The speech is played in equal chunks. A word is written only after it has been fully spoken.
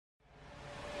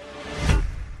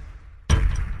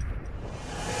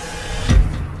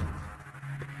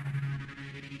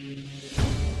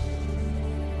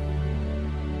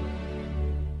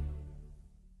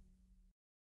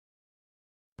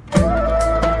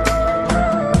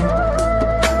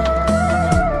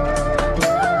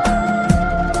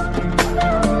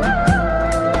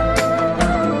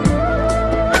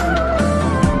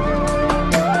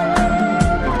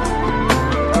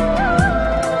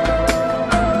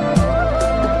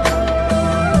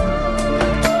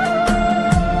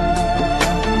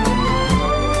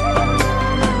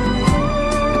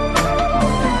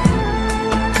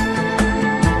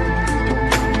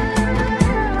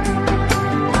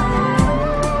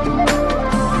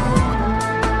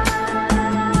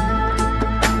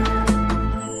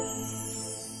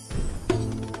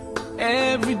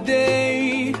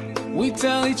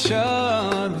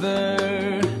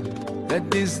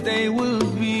today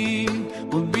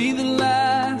will be the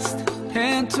last,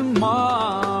 and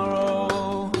tomorrow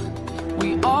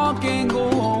we all can go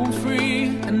home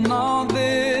free, and all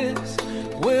this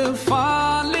will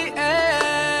finally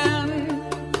end.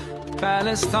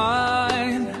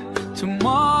 Palestine,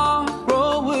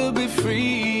 tomorrow will be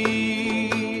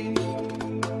free.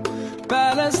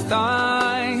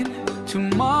 Palestine,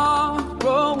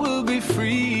 tomorrow will be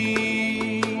free.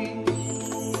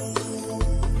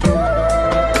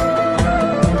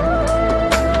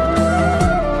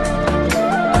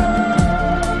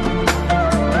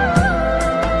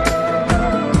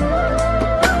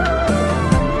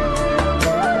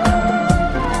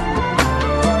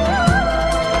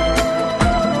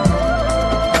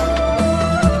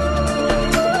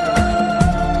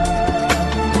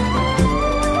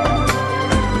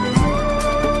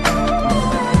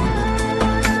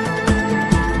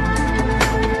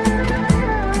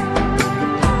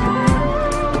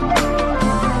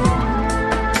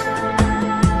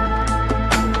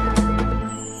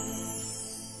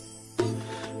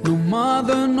 No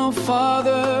mother, no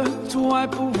father to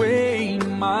wipe away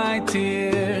my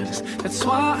tears. That's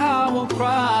why I will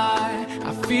cry.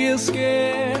 I feel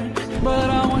scared, but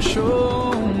I won't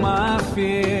show my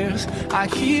fears. I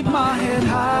keep my head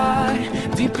high,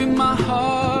 deep in my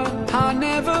heart. I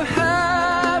never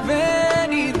have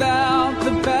any doubt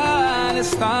that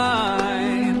Palestine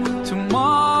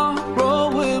tomorrow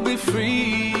will be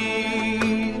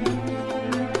free.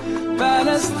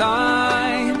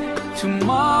 Palestine,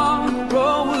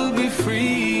 tomorrow will be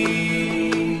free.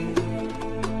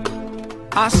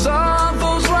 I saw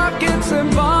those rockets and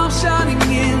bombs shining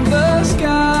in the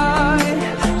sky,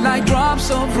 like drops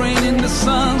of rain in the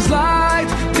sun's light,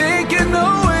 taking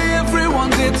away everyone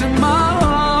dear to my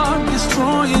heart,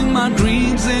 destroying my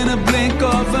dreams in a blink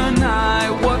of an eye.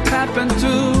 What happened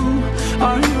to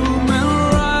our human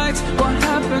rights? What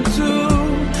happened to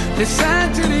the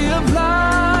sanctity of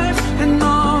life and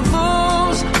all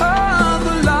those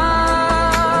other lives?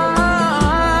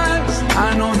 I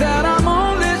know that I'm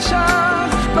only a child,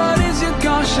 but is your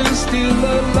conscience still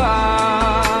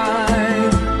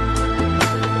alive?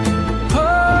 Oh,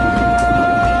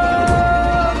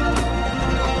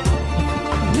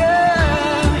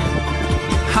 yeah.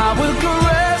 I will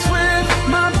caress with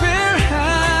my bare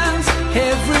hands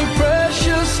every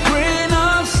precious grain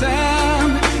of sand,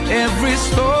 every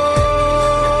stone